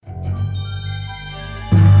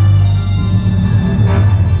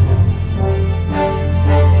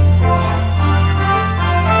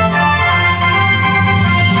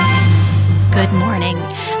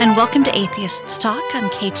Welcome to Atheists Talk on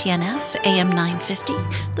KTNF, AM 950,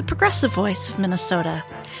 the progressive voice of Minnesota.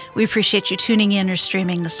 We appreciate you tuning in or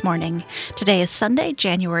streaming this morning. Today is Sunday,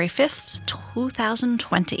 January 5th,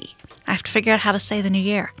 2020. I have to figure out how to say the new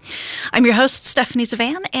year. I'm your host, Stephanie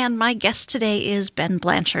Zvan, and my guest today is Ben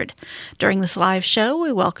Blanchard. During this live show,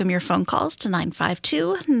 we welcome your phone calls to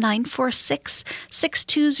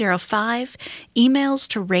 952-946-6205, emails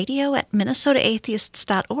to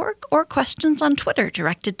radio@minnesotaatheists.org, or questions on Twitter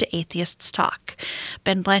directed to Atheists Talk.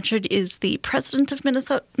 Ben Blanchard is the president of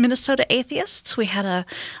Minnesota Atheists. We had a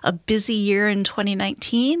busy year in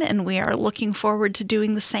 2019, and we are looking forward to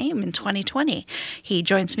doing the same in 2020. He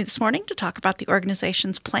joins me this morning to talk about the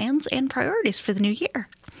organization's plans and priorities for the new year.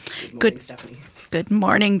 Good morning, Stephanie. Good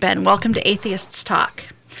morning, Ben. Welcome to Atheists Talk.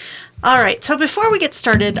 All right, so before we get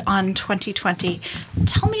started on 2020,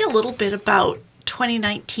 tell me a little bit about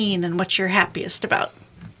 2019 and what you're happiest about.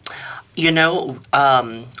 You know,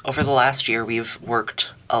 over the last year, we've worked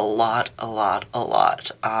a lot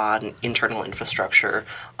on internal infrastructure,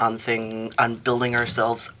 on building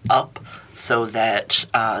ourselves up so that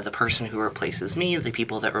the person who replaces me, the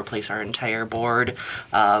people that replace our entire board,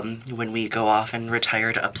 when we go off and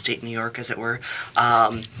retire to upstate New York, as it were,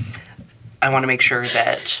 I want to make sure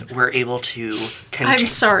that we're able to I'm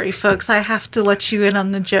sorry, folks. I have to let you in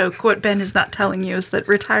on the joke. What Ben is not telling you is that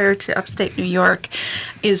retire to upstate New York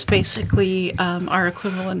is basically our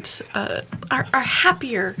equivalent, our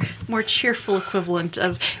happier, more cheerful equivalent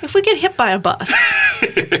of if we get hit by a bus.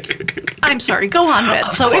 I'm sorry. Go on,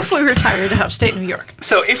 Ben. So if we retire to upstate New York.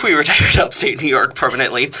 So if we retire to upstate New York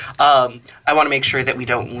permanently, I want to make sure that we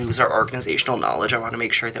don't lose our organizational knowledge. I want to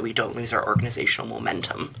make sure that we don't lose our organizational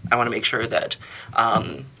momentum. I want to make sure that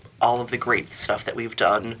all of the great stuff that we've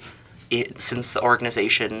done since the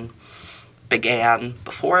organization began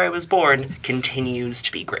before I was born continues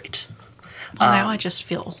to be great. Well, now I just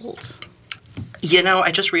feel old. You know,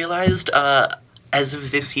 I just realized as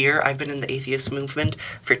of this year, I've been in the atheist movement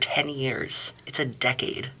for 10 years. It's a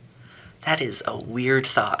decade. That is a weird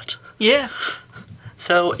thought. Yeah.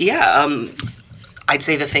 So, yeah, I'd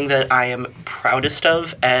say the thing that I am proudest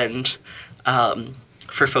of, and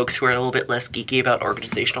for folks who are a little bit less geeky about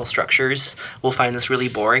organizational structures, will find this really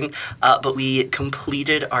boring, but we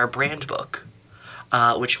completed our brand book,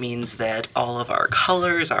 which means that all of our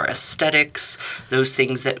colors, our aesthetics, those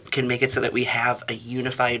things that can make it so that we have a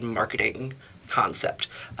unified marketing concept.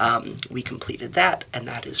 We completed that, and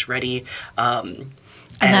that is ready. And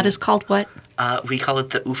that is called what? We call it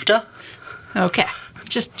the UFTA. Okay.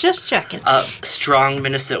 Just checking. Strong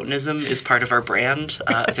Minnesotanism is part of our brand.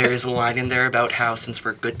 There is a line in there about how, since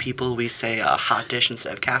we're good people, we say hot dish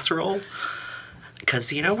instead of casserole.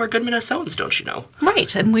 Because, you know, we're good Minnesotans, don't you know?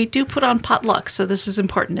 Right, and we do put on potluck, so this is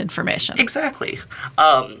important information. Exactly.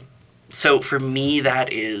 So for me,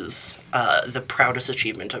 that is the proudest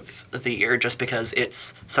achievement of the year, just because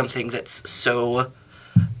it's something that's so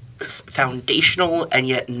foundational, and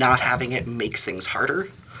yet not having it makes things harder.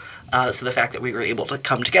 So the fact that we were able to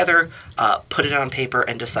come together, put it on paper,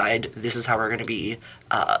 and decide this is how we're going to be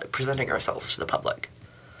presenting ourselves to the public.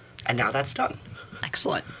 And now that's done.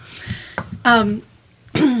 Excellent.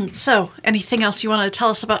 So, anything else you want to tell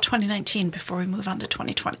us about 2019 before we move on to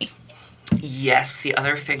 2020? Yes, the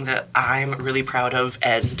other thing that I'm really proud of,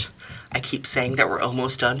 and I keep saying that we're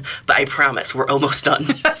almost done, but I promise we're almost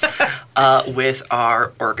done, with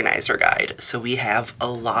our organizer guide. So we have a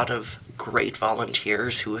lot of great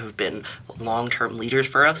volunteers who have been long-term leaders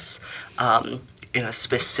for us in a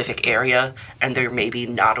specific area, and they're maybe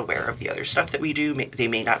not aware of the other stuff that we do. They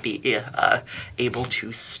may not be able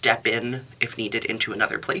to step in, if needed, into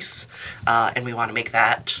another place, and we want to make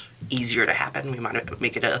that easier to happen. We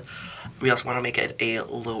also want to make it a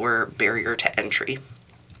lower barrier to entry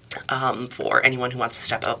for anyone who wants to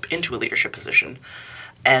step up into a leadership position.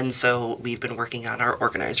 And so we've been working on our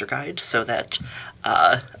organizer guide so that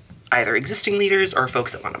either existing leaders or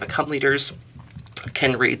folks that want to become leaders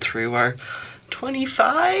can read through our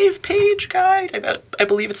 25-page guide. I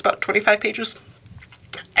believe it's about 25 pages.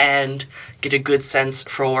 And get a good sense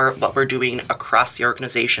for what we're doing across the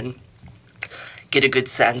organization. Get a good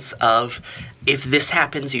sense of, if this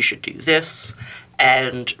happens, you should do this,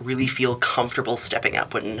 and really feel comfortable stepping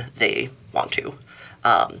up when they want to.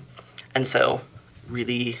 And so,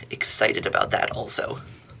 really excited about that also.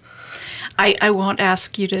 I won't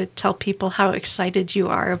ask you to tell people how excited you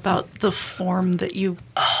are about the form that you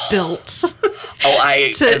built.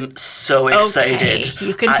 I am so excited. Okay,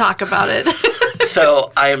 you can talk about it.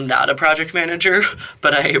 So I am not a project manager,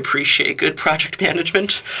 but I appreciate good project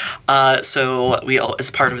management. So we all, as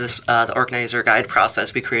part of this, the organizer guide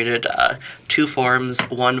process, we created 2 forms,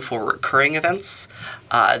 one for recurring events,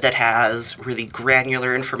 that has really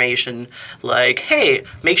granular information like, hey,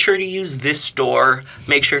 make sure to use this door,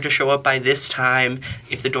 make sure to show up by this time.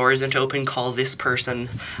 If the door isn't open, call this person.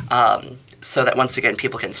 So that, once again,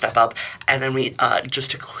 people can step up. And then we,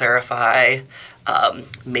 just to clarify,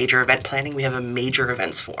 major event planning, we have a major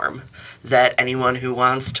events form that anyone who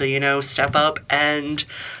wants to, step up and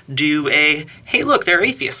do a, hey, look, they're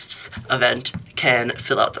atheists event can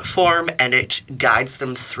fill out the form, and it guides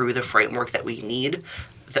them through the framework that we need.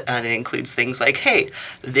 And it includes things like, hey,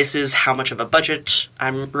 this is how much of a budget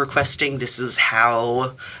I'm requesting. This is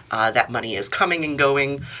how that money is coming and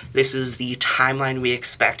going. This is the timeline we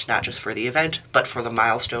expect, not just for the event, but for the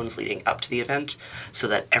milestones leading up to the event, so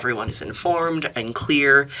that everyone is informed and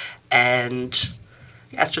clear. And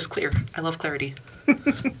yeah, it's just clear. I love clarity.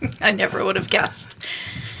 I never would have guessed.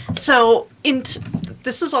 So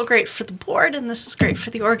this is all great for the board, and this is great for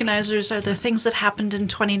the organizers. Are there things that happened in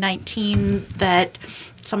 2019 that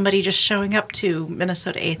somebody just showing up to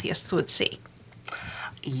Minnesota Atheists would see?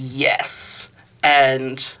 Yes.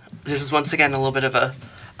 And this is, once again, a little bit of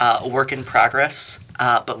a work in progress,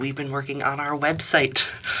 but we've been working on our website.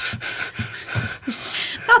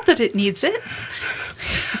 Not that it needs it.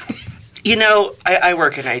 I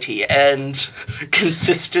work in IT, and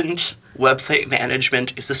consistent website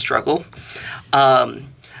management is a struggle.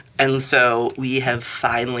 And so we have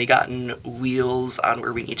finally gotten wheels on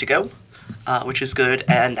where we need to go, which is good,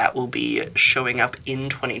 and that will be showing up in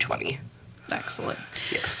 2020. Excellent.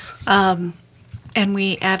 Yes. And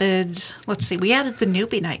we added the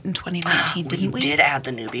newbie night in 2019, didn't we? We did add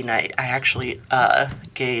the newbie night. I actually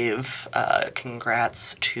gave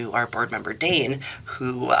congrats to our board member, Dane,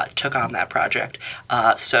 who took on that project.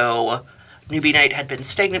 So newbie night had been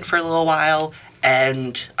stagnant for a little while,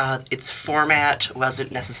 and its format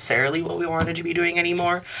wasn't necessarily what we wanted to be doing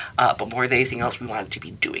anymore, but more than anything else, we wanted to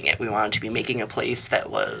be doing it. We wanted to be making a place that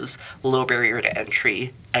was low barrier to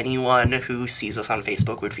entry. Anyone who sees us on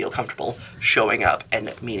Facebook would feel comfortable showing up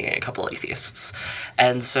and meeting a couple atheists.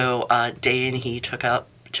 And so Dane, he took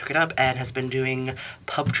it up and has been doing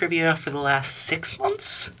pub trivia for the last 6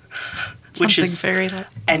 months.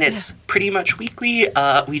 It's pretty much weekly.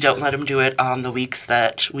 We don't let him do it on the weeks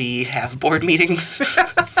that we have board meetings.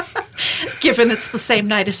 Given it's the same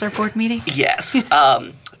night as our board meetings? Yes.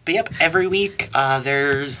 But yep, every week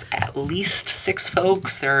there's at least 6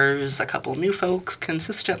 folks. There's a couple new folks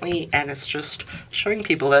consistently, and it's just showing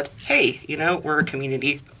people that, hey, we're a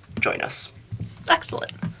community. Join us.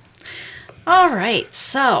 Excellent. All right,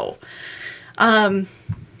 so let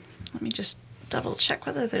me just double check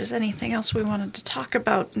whether there's anything else we wanted to talk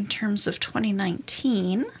about in terms of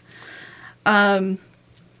 2019. Yeah,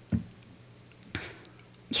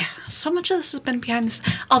 so much of this has been behind this.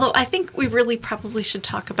 Although I think we really probably should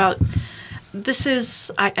talk about, this is,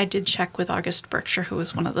 I did check with August Berkshire, who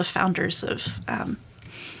was one of the founders of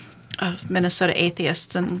Minnesota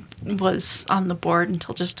Atheists and was on the board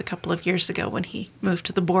until just a couple of years ago when he moved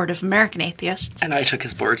to the board of American Atheists. And I took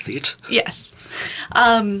his board seat. Yes.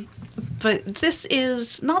 But this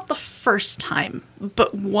is not the first time,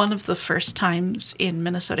 but one of the first times in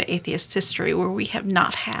Minnesota Atheists history where we have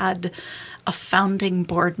not had a founding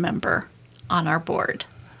board member on our board.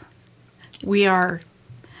 We are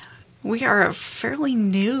a fairly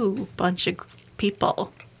new bunch of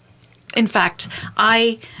people. In fact,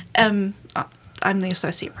 I'm the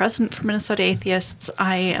associate president for Minnesota Atheists.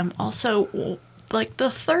 I am also like the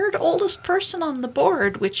third oldest person on the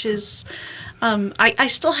board, which is, I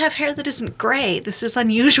still have hair that isn't gray. This is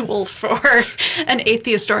unusual for an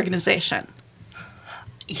atheist organization.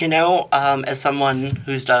 As someone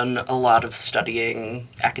who's done a lot of studying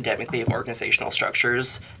academically of organizational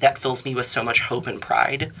structures, that fills me with so much hope and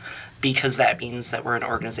pride, because that means that we're an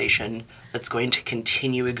organization that's going to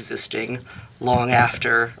continue existing long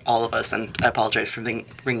after all of us, and I apologize for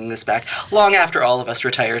bringing this back, long after all of us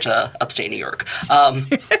retire to upstate New York.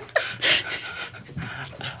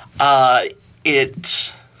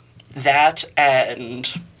 That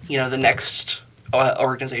and, the next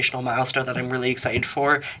organizational milestone that I'm really excited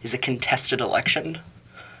for is a contested election.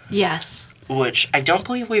 Yes. Which I don't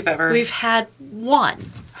believe we've had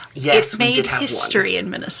one. Yes, it we made did have history one. In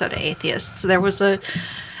Minnesota Atheists. It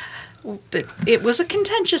was a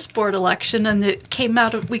contentious board election, and we came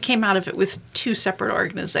out of it with 2 separate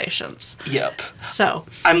organizations. Yep. So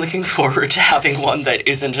I'm looking forward to having one that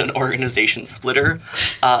isn't an organization splitter.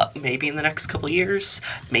 Maybe in the next couple years.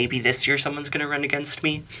 Maybe this year someone's going to run against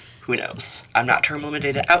me. Who knows? I'm not term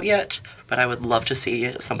limited out yet, but I would love to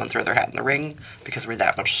see someone throw their hat in the ring, because we're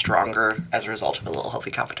that much stronger as a result of a little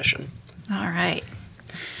healthy competition. All right.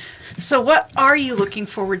 So what are you looking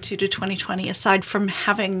forward to 2020, aside from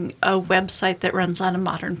having a website that runs on a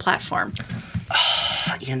modern platform?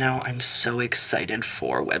 I'm so excited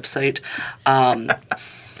for website.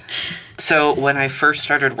 So when I first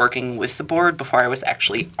started working with the board, before I was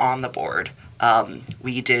actually on the board,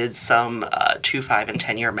 we did some 2, 5, and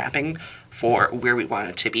 10-year mapping for where we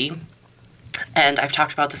wanted to be. And I've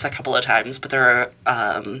talked about this a couple of times, but there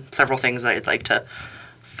are several things that I'd like to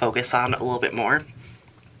focus on a little bit more.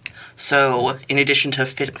 So in addition to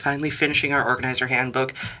finally finishing our organizer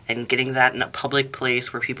handbook and getting that in a public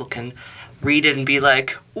place where people can read it and be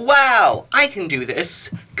like, wow, I can do this.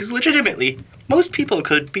 Because legitimately, most people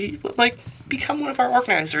could become one of our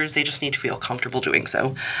organizers. They just need to feel comfortable doing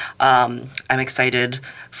so. I'm excited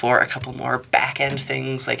for a couple more back-end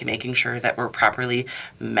things, like making sure that we're properly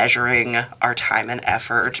measuring our time and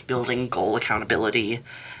effort, building goal accountability,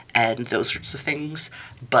 and those sorts of things.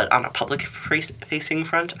 But on a public-facing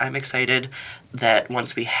front, I'm excited that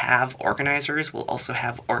once we have organizers, we'll also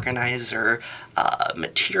have organizer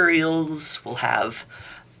materials, we'll have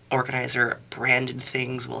organizer branded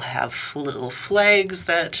things, we'll have little flags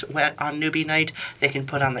that on newbie night they can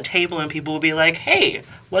put on the table and people will be like, hey,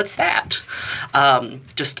 what's that?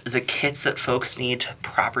 Just the kits that folks need to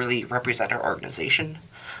properly represent our organization.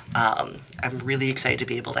 I'm really excited to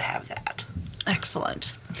be able to have that.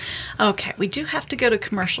 Excellent. Okay, we do have to go to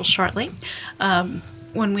commercial shortly.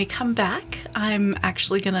 When we come back, I'm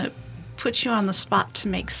actually going to put you on the spot to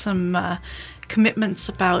make some commitments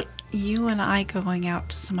about you and I going out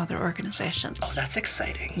to some other organizations. Oh, that's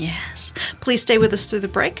exciting. Yes. Please stay with us through the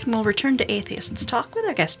break, and we'll return to Atheists Talk with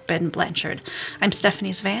our guest, Ben Blanchard. I'm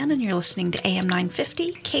Stephanie Zvan, and you're listening to AM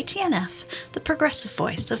 950 KTNF, the progressive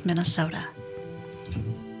voice of Minnesota.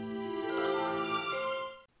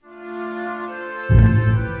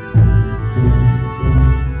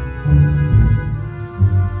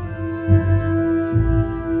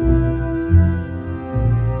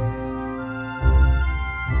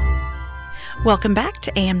 Welcome back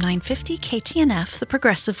to AM 950 KTNF, the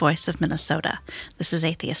progressive voice of Minnesota. This is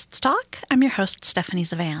Atheists Talk. I'm your host, Stephanie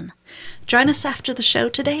Zvan. Join us after the show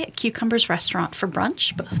today at Cucumber's Restaurant for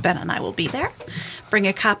brunch. Both Ben and I will be there. Bring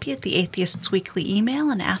a copy of the Atheists Weekly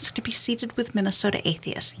email and ask to be seated with Minnesota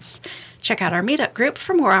Atheists. Check out our meetup group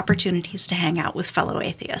for more opportunities to hang out with fellow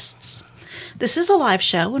atheists. This is a live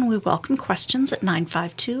show, and we welcome questions at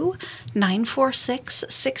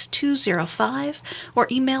 952-946-6205 or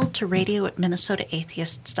emailed to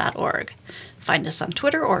radio@minnesotaatheists.org. Find us on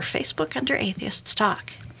Twitter or Facebook under Atheists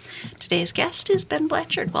Talk. Today's guest is Ben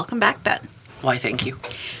Blanchard. Welcome back, Ben. Why, thank you.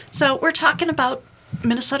 So we're talking about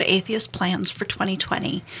Minnesota Atheist plans for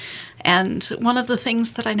 2020, and one of the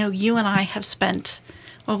things that I know you and I have spent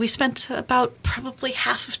we spent about probably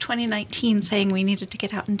half of 2019 saying we needed to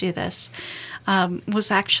get out and do this, was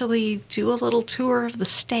actually do a little tour of the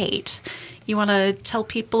state. You want to tell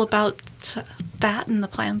people about that and the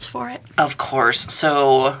plans for it? Of course.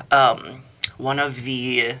 So one of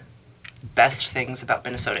the best things about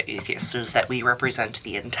Minnesota Atheists is that we represent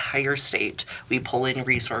the entire state. We pull in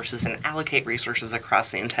resources and allocate resources across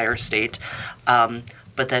the entire state.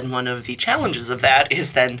 But then one of the challenges of that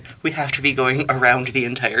is then we have to be going around the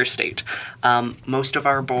entire state. Most of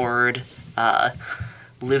our board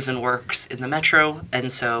lives and works in the metro,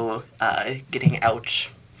 and so getting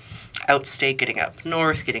outstate, getting up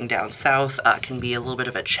north, getting down south can be a little bit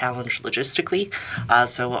of a challenge logistically.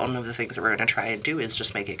 So one of the things that we're going to try and do is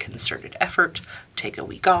just make a concerted effort, take a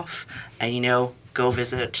week off, and, go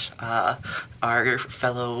visit our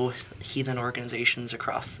fellow heathen organizations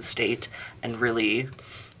across the state and really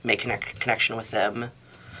make a connection with them,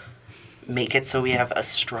 make it so we have a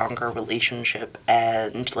stronger relationship,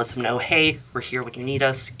 and let them know, hey, we're here when you need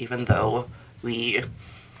us. Even though we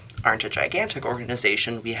aren't a gigantic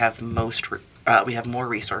organization, we have more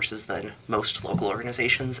resources than most local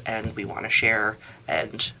organizations, and we want to share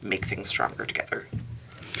and make things stronger together.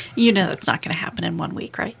 That's not going to happen in 1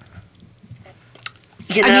 week, right?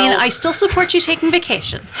 I still support you taking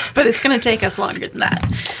vacation, but it's going to take us longer than that.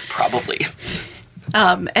 Probably.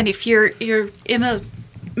 And if you're in a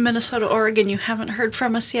Minnesota, Oregon, you haven't heard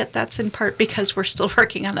from us yet, that's in part because we're still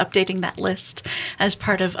working on updating that list as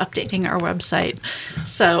part of updating our website.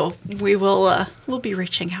 So we'll be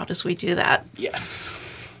reaching out as we do that. Yes.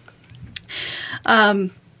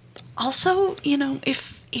 Also,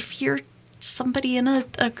 if you're somebody in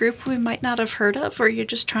a group we might not have heard of, or you're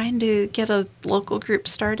just trying to get a local group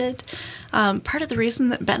started, part of the reason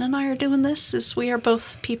that Ben and I are doing this is we are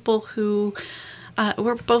both people who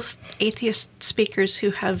we're both atheist speakers who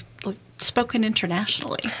have spoken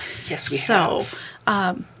internationally. Yes, we have. So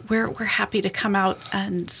we're happy to come out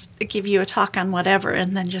and give you a talk on whatever,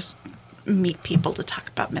 and then just meet people to talk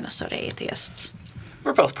about Minnesota Atheists.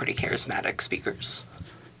 We're both pretty charismatic speakers.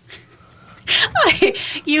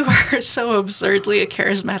 You are so absurdly a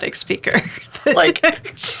charismatic speaker. Like,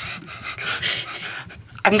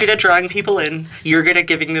 I'm good at drawing people in. You're good at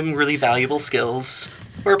giving them really valuable skills.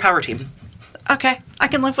 We're a power team. Okay, I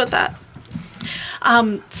can live with that.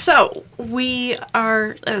 So we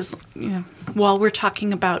are, as you know, while we're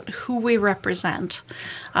talking about who we represent,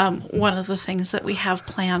 one of the things that we have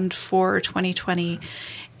planned for 2020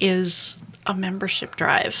 is a membership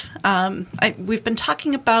drive. We've been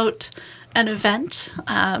talking about an event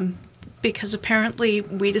because apparently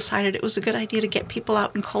we decided it was a good idea to get people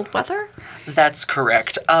out in cold weather. That's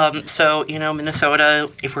correct. So,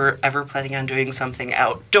 Minnesota, if we're ever planning on doing something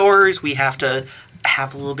outdoors, we have to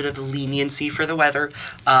have a little bit of leniency for the weather.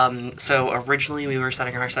 So originally we were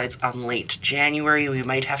setting our sights on late January. We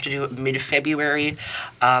might have to do it mid-February,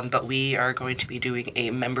 but we are going to be doing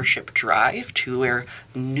a membership drive to where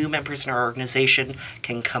new members in our organization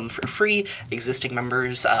can come for free. Existing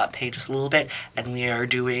members pay just a little bit, and we are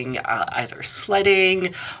doing either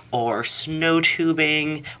sledding or snow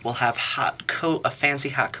tubing. We'll have a fancy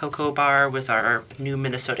hot cocoa bar with our new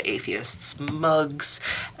Minnesota Atheists mugs,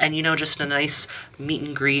 and just a nice meet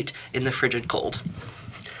and greet in the frigid cold.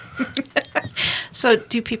 So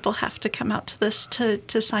do people have to come out to this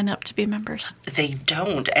to sign up to be members? They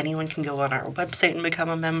don't. Anyone can go on our website and become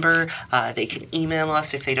a member. They can email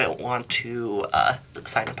us if they don't want to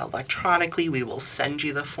sign up electronically. We will send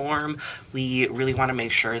you the form. We really want to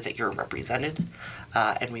make sure that you're represented,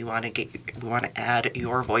 and we want to add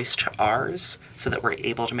your voice to ours so that we're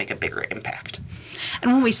able to make a bigger impact.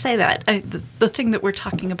 And when we say that, the thing that we're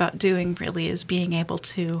talking about doing really is being able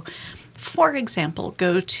to, for example,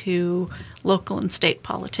 go to local and state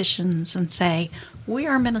politicians and say, we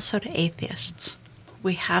are Minnesota Atheists.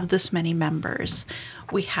 We have this many members.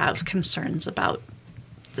 We have concerns about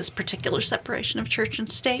this particular separation of church and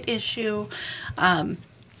state issue.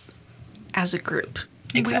 As a group,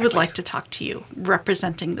 Exactly. We would like to talk to you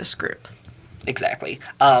representing this group. Exactly.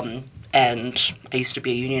 And I used to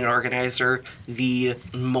be a union organizer. The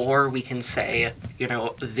more we can say,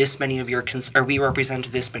 this many of your or we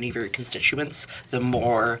represent this many of your constituents, the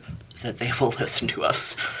more that they will listen to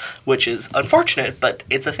us, which is unfortunate, but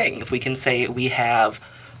it's a thing. If we can say we have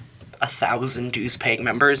 1,000 dues-paying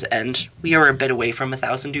members, and we are a bit away from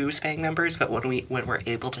 1,000 dues-paying members, but when we're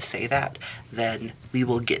able to say that, then we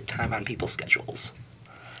will get time on people's schedules.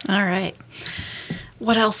 All right.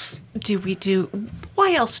 What else do we do?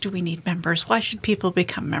 Why else do we need members? Why should people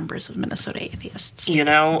become members of Minnesota Atheists?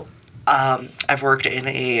 I've worked in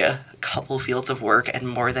a couple fields of work, and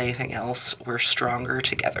more than anything else, we're stronger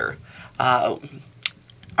together.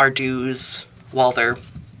 Our dues, while they're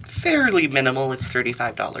fairly minimal, it's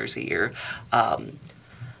 $35 a year,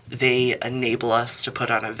 they enable us to put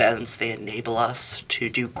on events. They enable us to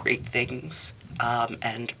do great things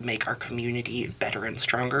and make our community better and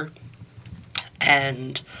stronger.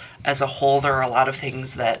 And as a whole, there are a lot of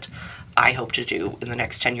things that I hope to do in the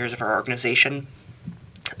next 10 years of our organization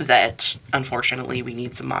that, unfortunately, we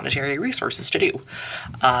need some monetary resources to do.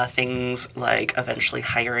 Things like eventually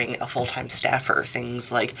hiring a full-time staffer,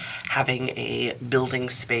 things like having a building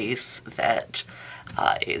space that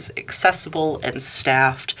is accessible and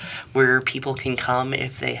staffed, where people can come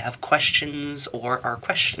if they have questions or are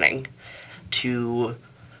questioning, to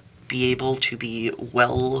be able to be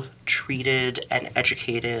well treated and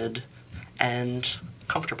educated and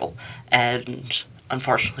comfortable. And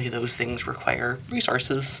unfortunately, those things require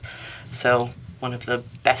resources. So one of the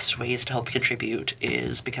best ways to help contribute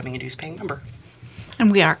is becoming a dues-paying member. And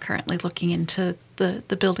we are currently looking into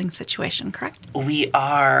the building situation, correct? We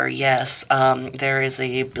are, yes. There is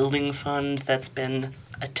a building fund that's been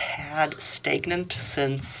a tad stagnant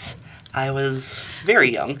since I was very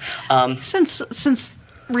young. Since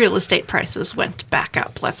real estate prices went back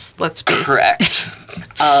up, let's be correct.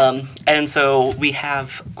 And so we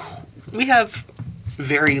have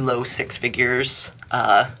very low six figures,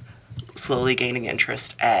 slowly gaining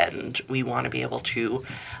interest, and we want to be able to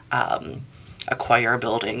acquire a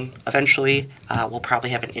building. Eventually, we'll probably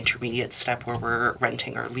have an intermediate step where we're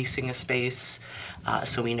renting or leasing a space,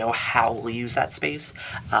 so we know how we'll use that space.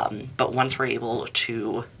 But once we're able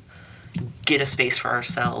to get a space for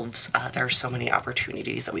ourselves, there are so many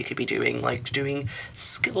opportunities that we could be doing, like doing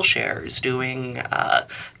skill shares, doing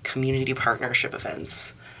community partnership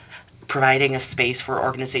events, providing a space for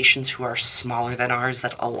organizations who are smaller than ours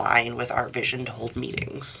that align with our vision to hold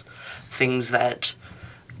meetings. Things that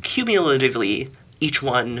cumulatively, each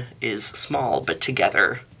one is small, but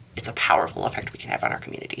together it's a powerful effect we can have on our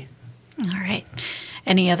community. All right.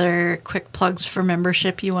 Any other quick plugs for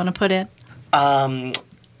membership you want to put in?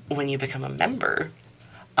 When you become a member,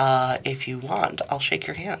 if you want, I'll shake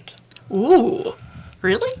your hand. Ooh,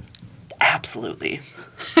 really? Absolutely.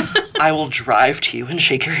 I will drive to you and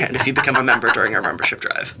shake your hand if you become a member during our membership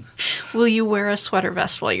drive. Will you wear a sweater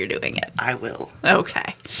vest while you're doing it? I will.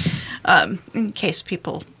 Okay. In case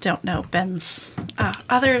people don't know, Ben's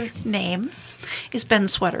other name is Ben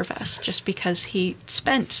Sweater Vest, just because he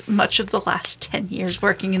spent much of the last 10 years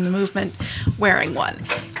working in the movement wearing one.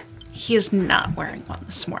 He is not wearing one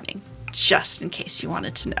this morning, just in case you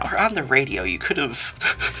wanted to know. Or on the radio, you could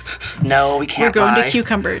have... No, we can't We're going buy. to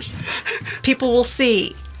cucumbers. People will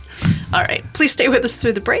see. All right, please stay with us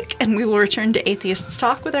through the break, and we will return to Atheists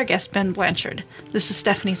Talk with our guest, Ben Blanchard. This is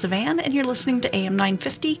Stephanie Zvan, and you're listening to AM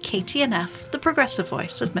 950 KTNF, the progressive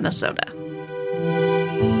voice of Minnesota.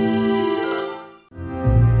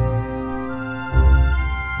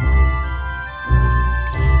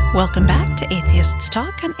 Welcome back to Atheists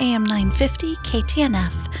Talk on AM 950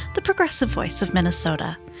 KTNF, the progressive voice of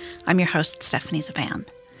Minnesota. I'm your host, Stephanie Zvan.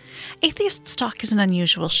 Atheists Talk is an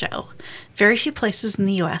unusual show. Very few places in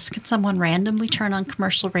the U.S. can someone randomly turn on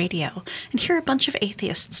commercial radio and hear a bunch of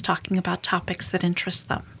atheists talking about topics that interest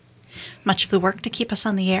them. Much of the work to keep us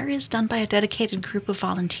on the air is done by a dedicated group of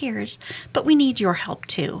volunteers, but we need your help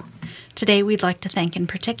too. Today we'd like to thank in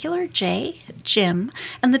particular Jay, Jim,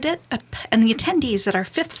 and the attendees at our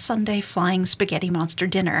 5th Sunday Flying Spaghetti Monster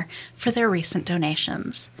Dinner for their recent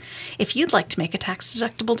donations. If you'd like to make a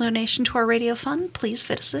tax-deductible donation to our radio fund, please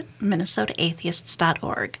visit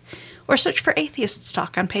minnesotaatheists.org or search for Atheists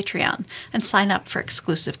Talk on Patreon and sign up for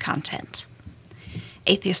exclusive content.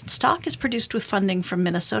 Atheists Talk is produced with funding from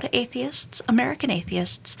Minnesota Atheists, American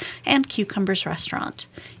Atheists, and Cucumbers Restaurant.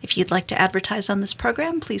 If you'd like to advertise on this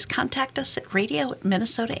program, please contact us at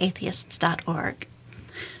radio@minnesotaatheists.org.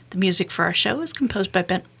 The music for our show is composed by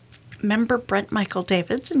member Brent Michael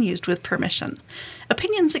Davids and used with permission.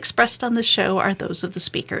 Opinions expressed on this show are those of the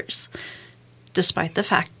speakers, despite the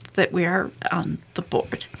fact that we are on the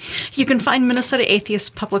board. You can find Minnesota Atheists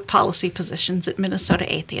public policy positions at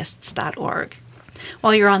minnesotaatheists.org.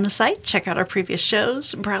 While you're on the site, check out our previous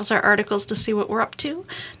shows, browse our articles to see what we're up to,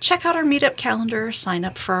 check out our meetup calendar, sign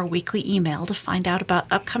up for our weekly email to find out about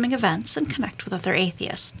upcoming events and connect with other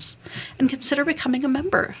atheists. And consider becoming a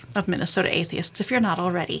member of Minnesota Atheists if you're not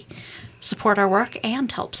already. Support our work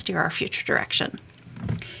and help steer our future direction.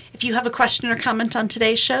 If you have a question or comment on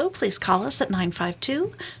today's show, please call us at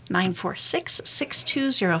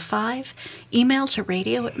 952-946-6205, email to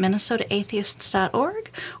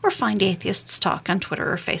radio@minnesotaatheists.org, or find Atheists Talk on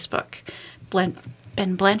Twitter or Facebook.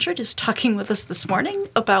 Ben Blanchard is talking with us this morning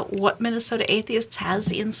about what Minnesota Atheists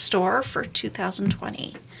has in store for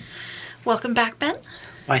 2020. Welcome back, Ben.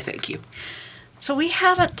 Why, thank you. So we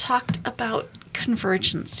haven't talked about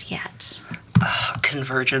Convergence yet.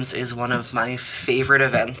 Convergence is one of my favorite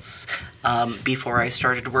events. Before I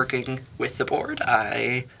started working with the board,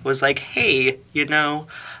 I was like, hey,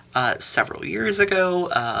 several years ago,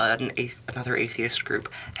 another atheist group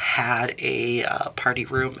had a party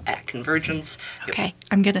room at Convergence. Okay,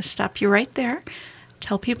 I'm going to stop you right there.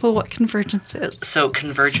 Tell people what Convergence is. So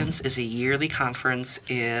Convergence is a yearly conference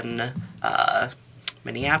in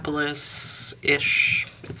Minneapolis-ish.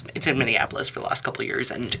 It's in Minneapolis for the last couple of years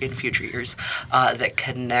and in future years that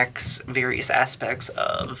connects various aspects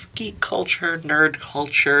of geek culture, nerd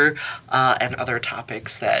culture, and other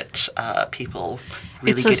topics that people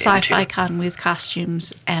really get into. It's a sci-fi con with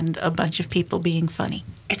costumes and a bunch of people being funny.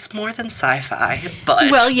 It's more than sci-fi, but...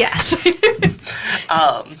 Well, yes.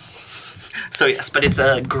 So yes, but it's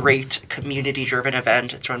a great community-driven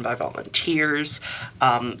event. It's run by volunteers.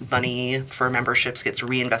 Money for memberships gets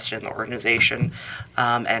reinvested in the organization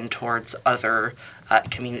and towards other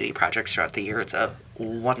community projects throughout the year. It's a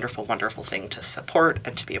wonderful, wonderful thing to support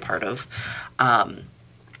and to be a part of.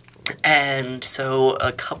 And so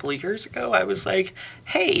a couple of years ago, I was like,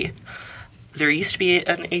 hey, there used to be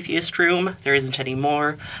an atheist room. There isn't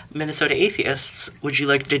anymore. Minnesota Atheists, would you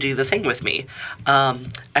like to do the thing with me?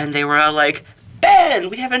 And they were all like, Ben,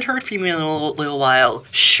 we haven't heard from you in a little while.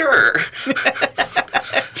 Sure.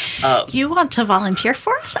 You want to volunteer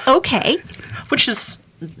for us? Okay. Which is,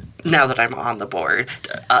 now that I'm on the board,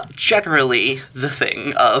 generally the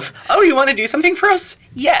thing of, oh, you want to do something for us?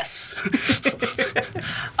 Yes.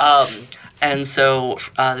 And so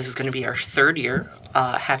this is going to be our third year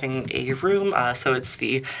having a room. So it's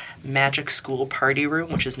the Magic School Party Room,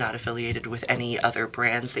 which is not affiliated with any other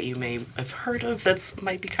brands that you may have heard of that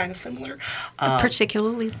might be kind of similar.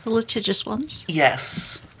 Particularly the litigious ones?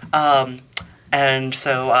 Yes. And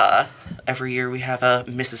so every year we have a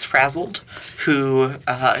Mrs. Frazzled who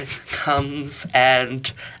comes,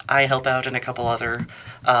 and I help out, and a couple other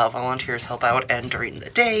volunteers help out. And during the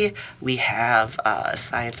day, we have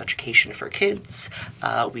science education for kids.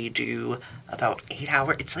 We do about 8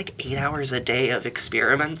 hours. It's like 8 hours a day of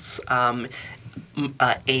experiments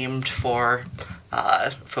aimed for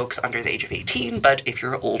folks under the age of 18. But if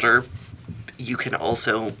you're older, you can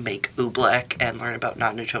also make oobleck and learn about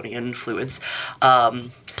non-Newtonian fluids.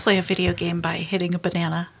 Play a video game by hitting a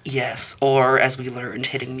banana. Yes, or as we learned,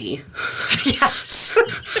 hitting me. Yes.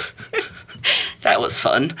 That was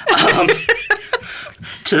fun.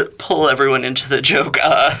 To pull everyone into the joke,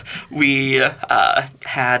 we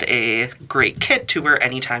had a great kit to where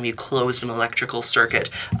anytime you closed an electrical circuit,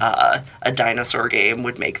 a dinosaur game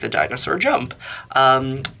would make the dinosaur jump.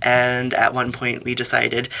 And at one point we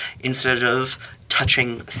decided, instead of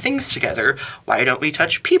touching things together, why don't we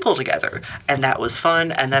touch people together? And that was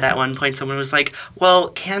fun. And then at one point someone was like, well,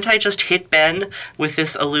 can't I just hit Ben with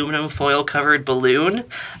this aluminum foil covered balloon?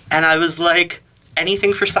 And I was like,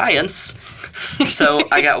 anything for science. So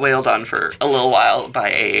I got wailed on for a little while by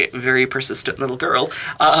a very persistent little girl.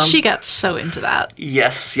 She got so into that.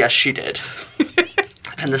 Yes, she did.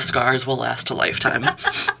 And the scars will last a lifetime.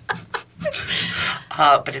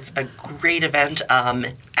 But it's a great event.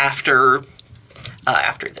 After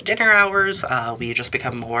the dinner hours, we just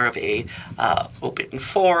become more of a open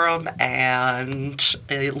forum and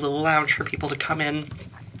a little lounge for people to come in,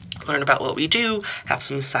 learn about what we do, have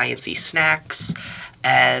some science-y snacks,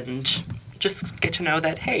 and just get to know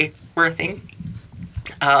that, hey, we're a thing.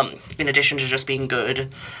 In addition to just being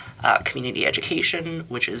good community education,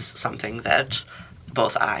 which is something that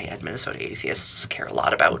both I and Minnesota Atheists care a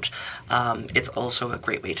lot about, it's also a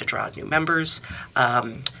great way to draw new members.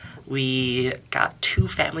 We got 2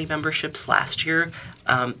 family memberships last year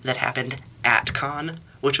that happened at Con,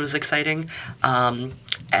 which was exciting,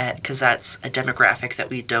 because that's a demographic that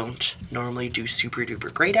we don't normally do super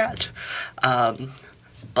duper great at,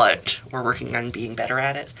 but we're working on being better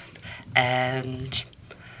at it. And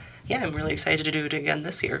yeah, I'm really excited to do it again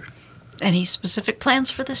this year. Any specific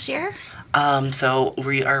plans for this year? So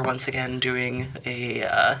we are once again doing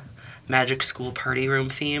a Magic School Party Room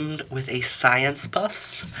themed with a science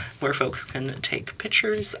bus where folks can take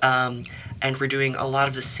pictures. And we're doing a lot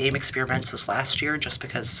of the same experiments as last year just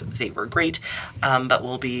because they were great. But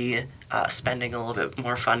we'll be spending a little bit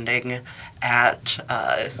more funding at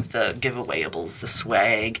the giveawayables, the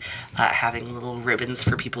swag, having little ribbons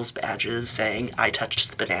for people's badges saying, I touched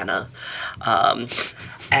the banana,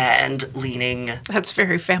 and leaning... That's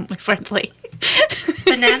very family friendly.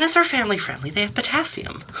 Bananas are family friendly. They have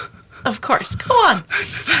potassium. Of course. Go on.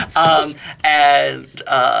 And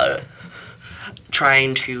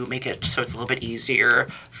trying to make it so it's a little bit easier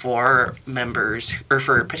for members, or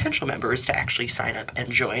for potential members, to actually sign up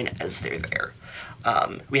and join as they're there.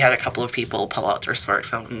 We had a couple of people pull out their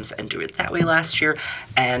smartphones and do it that way last year,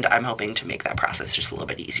 and I'm hoping to make that process just a little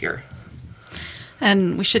bit easier.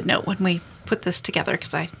 And we should note when we put this together,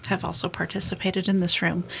 because I have also participated in this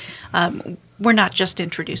room, we're not just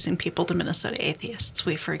introducing people to Minnesota Atheists.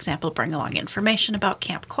 We, for example, bring along information about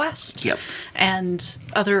Camp Quest. Yep. And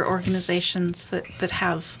other organizations that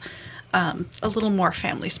have a little more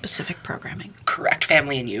family-specific programming. Correct.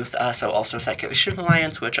 Family and youth. So also Circulation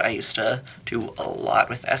Alliance, which I used to do a lot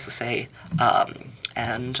with SSA.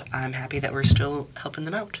 And I'm happy that we're still helping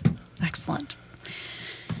them out. Excellent.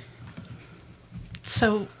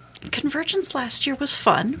 So Convergence last year was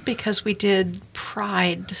fun because we did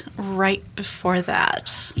Pride right before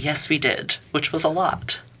that. Yes, we did, which was a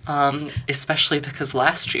lot. Especially because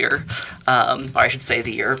last year, or I should say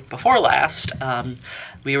the year before last,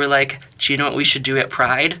 we were like, do you know what we should do at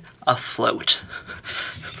Pride? A float.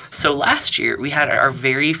 So last year, we had our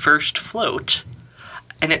very first float,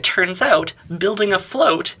 and it turns out building a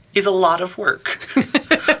float is a lot of work.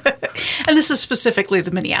 And this is specifically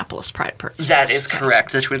the Minneapolis Pride Parade. That is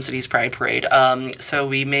correct, the Twin Cities Pride Parade. So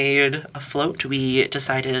we made a float. We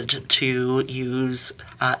decided to use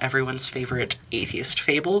everyone's favorite atheist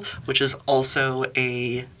fable, which is also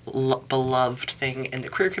a beloved thing in the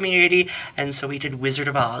queer community, and so we did Wizard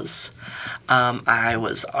of Oz. I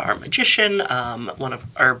was our magician. One of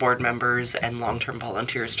our board members and long-term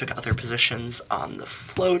volunteers took other positions on the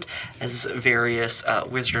float as various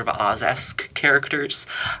Wizard of Oz-esque characters.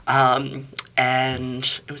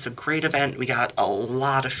 And it was a great event. We got a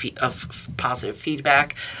lot of positive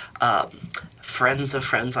feedback. Friends of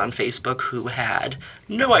friends on Facebook who had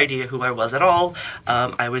no idea who I was at all.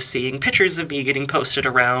 I was seeing pictures of me getting posted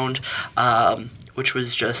around, which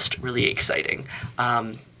was just really exciting.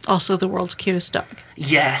 Also the world's cutest dog.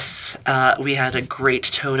 Yes, we had a great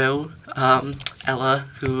Toto. Ella,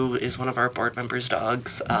 who is one of our board members'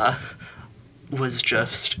 dogs, was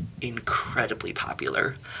just incredibly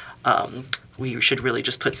popular. We should really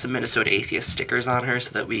just put some Minnesota Atheist stickers on her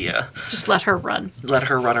so that we just let her run. Let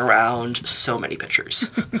her run around. So many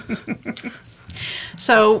pictures.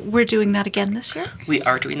 So we're doing that again this year? We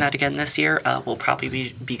are doing that again this year. We'll probably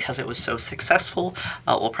be, because it was so successful,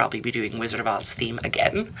 we'll probably be doing Wizard of Oz theme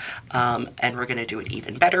again. And we're going to do it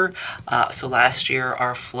even better. So last year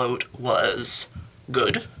our float was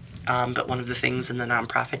good. But one of the things in the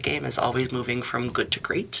nonprofit game is always moving from good to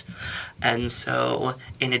great. And so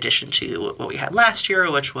in addition to what we had last year,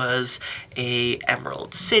 which was a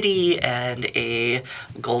Emerald City and a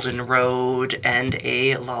Golden Road and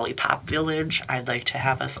a Lollipop Village, I'd like to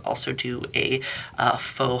have us also do a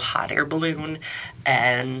faux hot air balloon.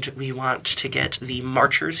 And we want to get the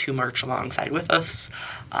marchers who march alongside with us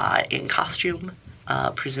in costume,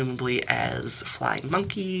 presumably as flying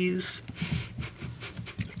monkeys.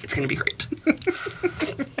 It's going to be great.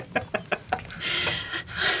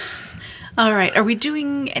 All right. Are we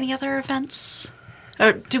doing any other events?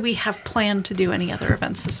 Or do we have planned to do any other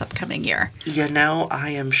events this upcoming year? You know, I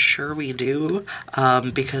am sure we do,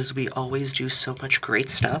 because we always do so much great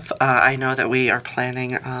stuff. I know that we are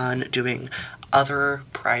planning on doing other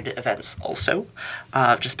Pride events also,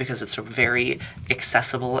 just because it's a very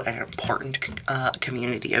accessible and important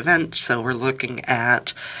community event. So we're looking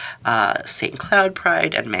at St. Cloud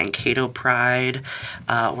Pride and Mankato Pride.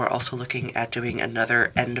 We're also looking at doing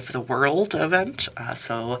another End of the World event.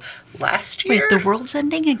 So last year... Wait, the world's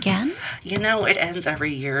ending again? You know, it ends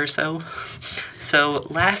every year or so. So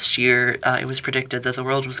last year, it was predicted that the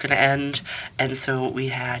world was going to end, and so we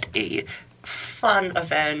had a fun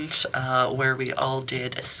event where we all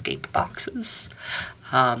did escape boxes,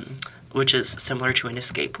 which is similar to an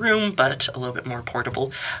escape room, but a little bit more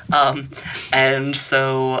portable. And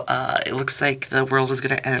so it looks like the world is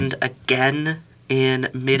going to end again in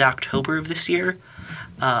mid-October of this year.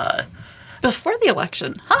 Before the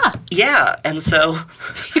election, huh? Yeah, and so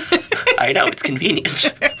I know, it's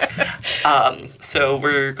convenient. So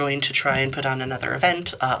we're going to try and put on another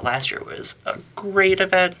event. Last year was a great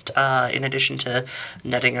event, in addition to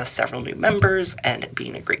netting us several new members and it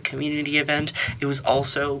being a great community event. It was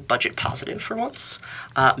also budget positive for once.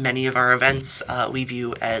 Many of our events we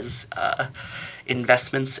view as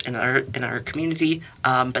investments in our community,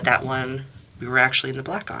 but that one we were actually in the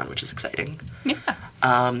black on, which is exciting. Yeah.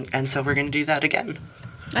 And so we're going to do that again.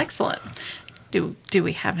 Excellent. Do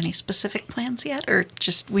we have any specific plans yet, or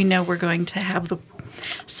just we know we're going to have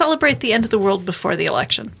celebrate the end of the world before the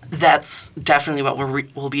election? That's definitely what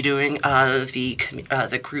we'll be doing.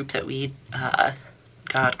 The group that we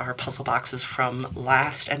got our puzzle boxes from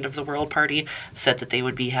last End of the World party said that they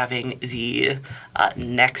would be having the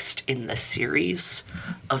next in the series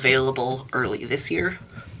available early this year.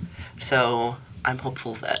 So I'm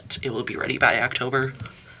hopeful that it will be ready by October,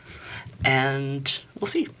 and we'll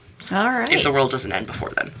see. All right. If the world doesn't end before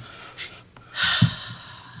then.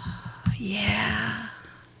 Yeah,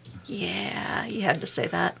 you had to say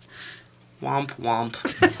that. Womp womp.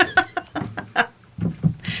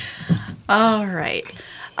 All right.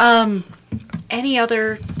 Any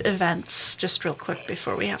other events, just real quick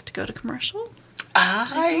before we have to go to commercial?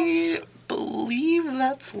 I believe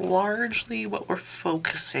that's largely what we're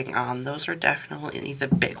focusing on. Those are definitely the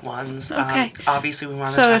big ones. Okay. Obviously, we want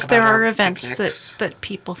to So talk if there about are our events picnics. that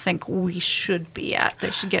people think we should be at,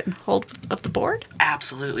 they should get in hold of the board?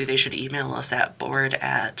 Absolutely. They should email us at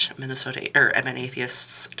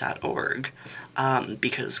board@mnatheists.org,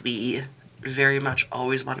 because we very much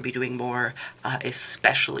always want to be doing more,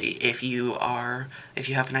 especially if you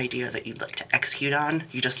have an idea that you'd like to execute on.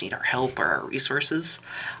 You just need our help or our resources.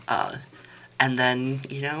 And then,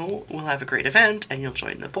 we'll have a great event, and you'll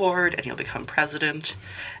join the board, and you'll become president,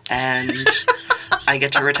 and I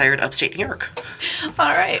get to retire to upstate New York.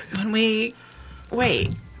 All right.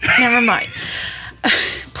 Wait, never mind.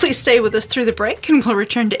 Please stay with us through the break, and we'll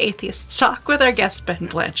return to Atheists Talk with our guest, Ben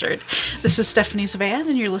Blanchard. This is Stephanie Zvan,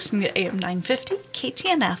 and you're listening to AM 950,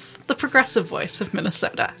 KTNF, the progressive voice of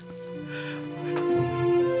Minnesota.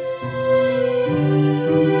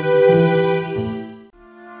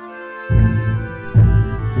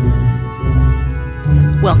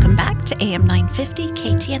 Welcome back to AM 950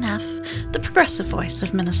 KTNF, the progressive voice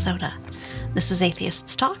of Minnesota. This is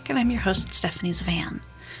Atheists Talk, and I'm your host, Stephanie Zvan.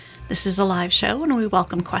 This is a live show, and we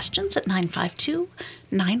welcome questions at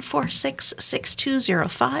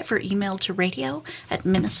 952-946-6205 or email to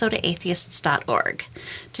radio@minnesotaatheists.org.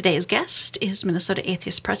 Today's guest is Minnesota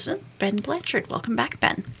Atheist President Ben Blanchard. Welcome back,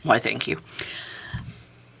 Ben. Why, thank you.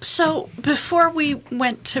 So before we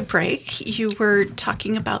went to break, you were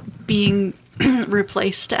talking about being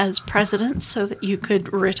replaced as president so that you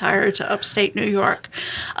could retire to upstate New York.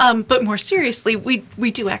 But more seriously,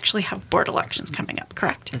 we do actually have board elections coming up,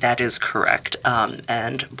 correct? That is correct.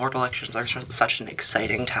 And board elections are such an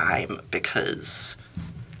exciting time because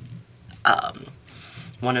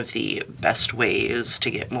one of the best ways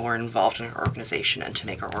to get more involved in our organization and to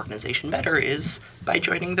make our organization better is by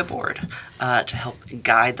joining the board, to help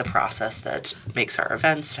guide the process that makes our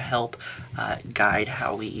events, to help guide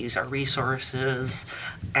how we use our resources,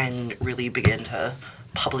 and really begin to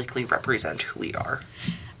publicly represent who we are.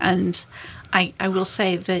 And I will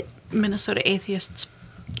say that Minnesota Atheists,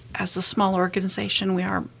 as a small organization, we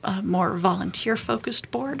are a more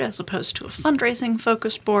volunteer-focused board as opposed to a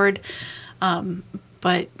fundraising-focused board.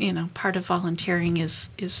 But, part of volunteering is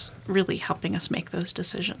really helping us make those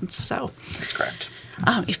decisions. So that's correct.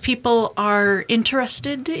 If people are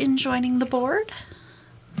interested in joining the board,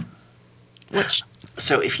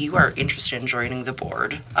 So if you are interested in joining the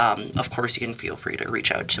board, of course you can feel free to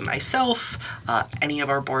reach out to myself, any of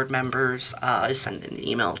our board members, send an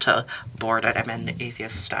email to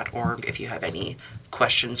board@mnatheists.org if you have any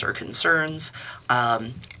questions or concerns.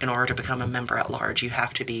 In order to become a member at large, you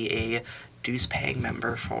have to be a dues-paying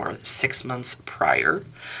member for 6 months prior.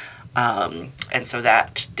 And so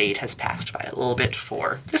that date has passed by a little bit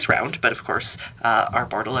for this round, but of course our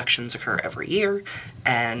board elections occur every year,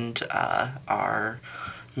 and our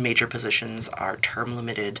major positions are term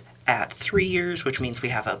limited at 3 years, which means we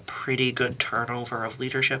have a pretty good turnover of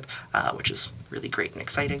leadership, which is really great and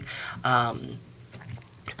exciting.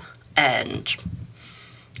 And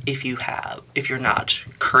if you're not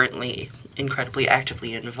currently incredibly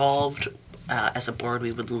actively involved, as a board,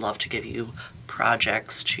 we would love to give you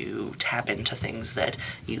projects to tap into things that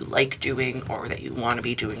you like doing or that you want to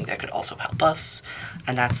be doing that could also help us.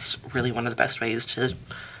 And that's really one of the best ways to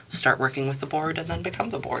start working with the board and then become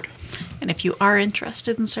the board. And if you are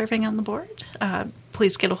interested in serving on the board,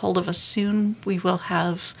 please get a hold of us soon. We will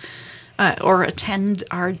have or attend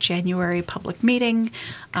our January public meeting.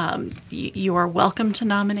 You are welcome to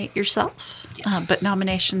nominate yourself, yes. But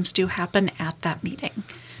nominations do happen at that meeting.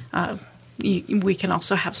 We can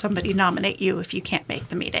also have somebody nominate you if you can't make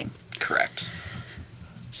the meeting. Correct.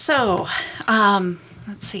 So,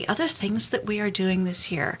 let's see, other things that we are doing this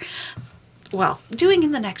year. Well, doing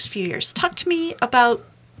in the next few years. Talk to me about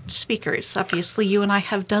speakers. Obviously, you and I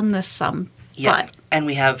have done this some. Yeah, and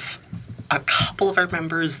we have a couple of our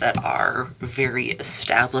members that are very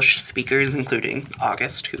established speakers, including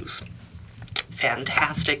August, who's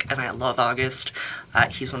fantastic, and I love August.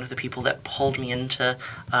 He's one of the people that pulled me into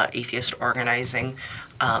atheist organizing,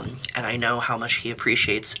 and I know how much he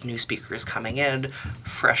appreciates new speakers coming in,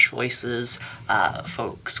 fresh voices,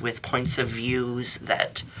 folks with points of views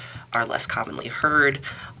that are less commonly heard,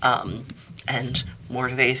 and more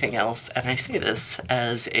than anything else, and I say this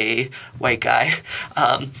as a white guy,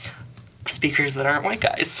 speakers that aren't white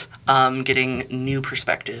guys. Getting new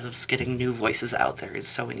perspectives, getting new voices out there is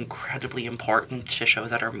so incredibly important to show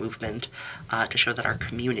that our movement, to show that our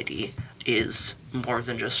community is more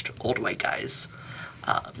than just old white guys.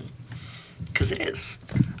 Because it is.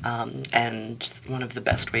 And one of the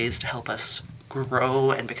best ways to help us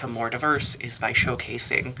grow and become more diverse is by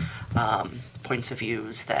showcasing points of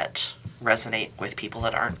views that resonate with people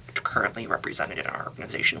that aren't currently represented in our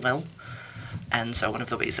organization well. And so one of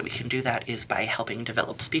the ways that we can do that is by helping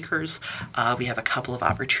develop speakers. We have a couple of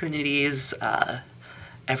opportunities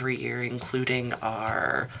every year, including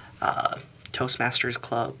our Toastmasters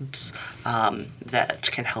clubs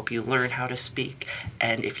that can help you learn how to speak.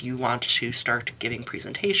 And if you want to start giving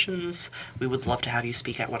presentations, we would love to have you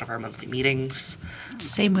speak at one of our monthly meetings.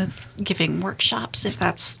 Same with giving workshops, if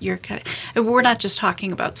that's your kind of... We're not just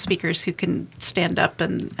talking about speakers who can stand up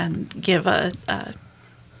and give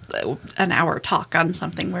an hour talk on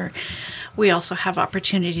something, where we also have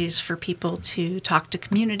opportunities for people to talk to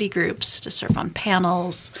community groups, to serve on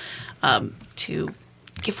panels, to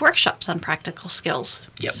give workshops on practical skills.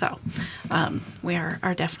 Yep. So we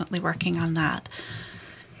are definitely working on that.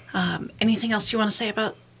 Anything else you want to say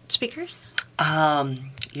about speakers?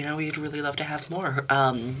 We'd really love to have more.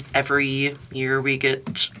 Every year we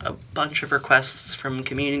get a bunch of requests from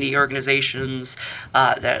community organizations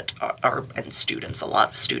that are, and students, a lot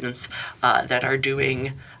of students, that are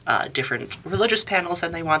doing different religious panels,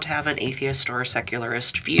 and they want to have an atheist or a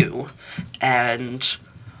secularist view. And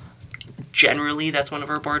generally that's one of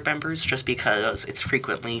our board members, just because it's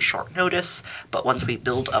frequently short notice. But once we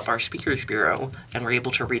build up our speakers bureau and we're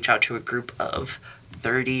able to reach out to a group of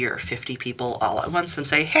 30 or 50 people all at once and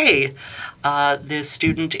say, hey, this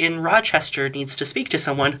student in Rochester needs to speak to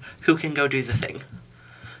someone who can go do the thing.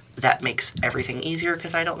 That makes everything easier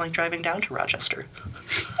because I don't like driving down to Rochester.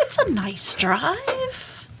 It's a nice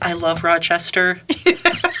drive. I love Rochester.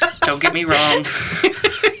 Don't get me wrong.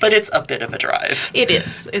 But it's a bit of a drive. It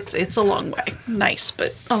is. It's a long way. Nice,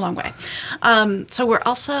 but a long way. So we're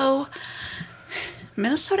also...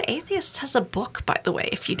 Minnesota Atheists has a book, by the way,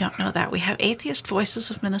 if you don't know that. We have Atheist Voices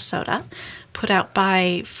of Minnesota, put out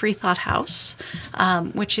by Free Thought House,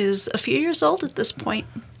 which is a few years old at this point,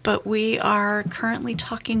 but we are currently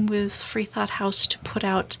talking with Free Thought House to put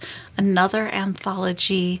out another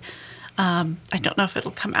anthology. I don't know if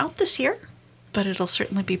it'll come out this year, but it'll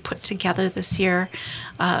certainly be put together this year.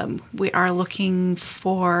 We are looking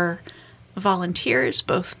for volunteers,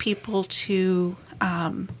 both people to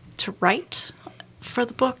write for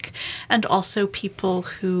the book, and also people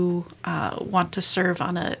who want to serve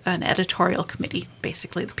on an editorial committee,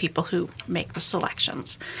 basically the people who make the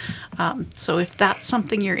selections. So if that's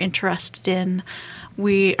something you're interested in,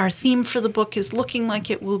 our theme for the book is looking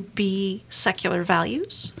like it will be secular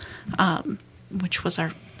values, which was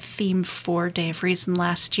our theme for Day of Reason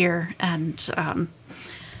last year, and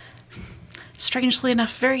strangely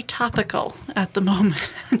enough, very topical at the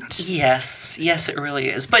moment. Yes, it really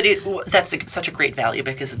is. But that's such a great value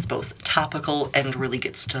because it's both topical and really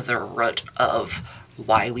gets to the root of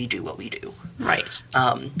why we do what we do. Right.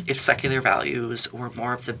 If secular values were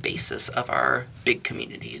more of the basis of our big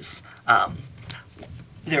communities,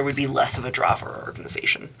 there would be less of a draw for our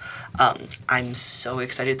organization. I'm so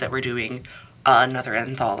excited that we're doing another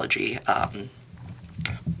anthology.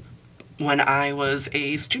 When I was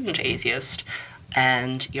a student atheist,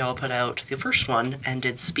 and y'all put out the first one and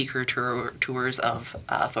did speaker tours of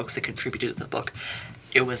folks that contributed to the book,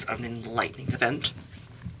 it was an enlightening event.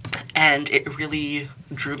 And it really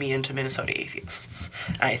drew me into Minnesota Atheists.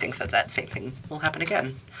 And I think that same thing will happen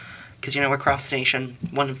again. Because, across the nation,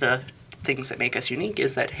 one of the things that make us unique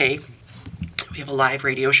is that, hey, we have a live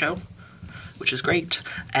radio show, which is great,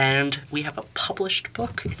 and we have a published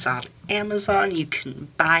book. It's on Amazon. You can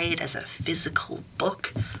buy it as a physical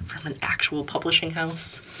book from an actual publishing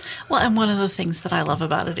house. Well, and one of the things that I love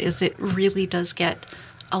about it is it really does get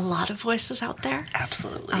a lot of voices out there.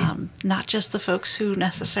 Absolutely. Not just the folks who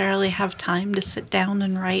necessarily have time to sit down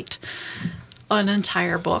and write an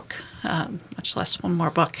entire book, much less one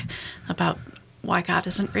more book about why God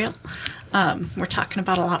isn't real. We're talking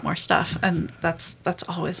about a lot more stuff, and that's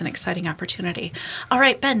always an exciting opportunity. All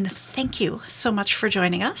right, Ben, thank you so much for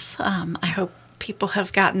joining us. I hope people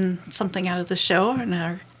have gotten something out of the show and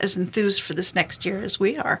are as enthused for this next year as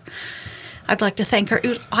we are. I'd like to thank our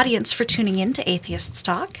audience for tuning in to Atheists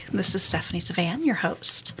Talk. This is Stephanie Zvan, your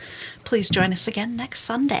host. Please join us again next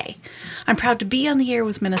Sunday. I'm proud to be on the air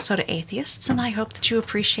with Minnesota Atheists, and I hope that you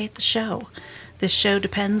appreciate the show. This show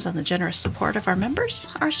depends on the generous support of our members,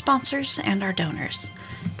 our sponsors, and our donors.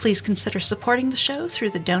 Please consider supporting the show through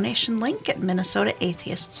the donation link at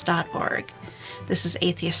minnesotaatheists.org. This is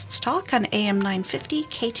Atheists Talk on AM 950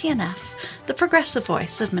 KTNF, the progressive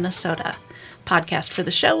voice of Minnesota. Podcast for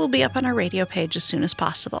the show will be up on our radio page as soon as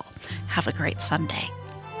possible. Have a great Sunday.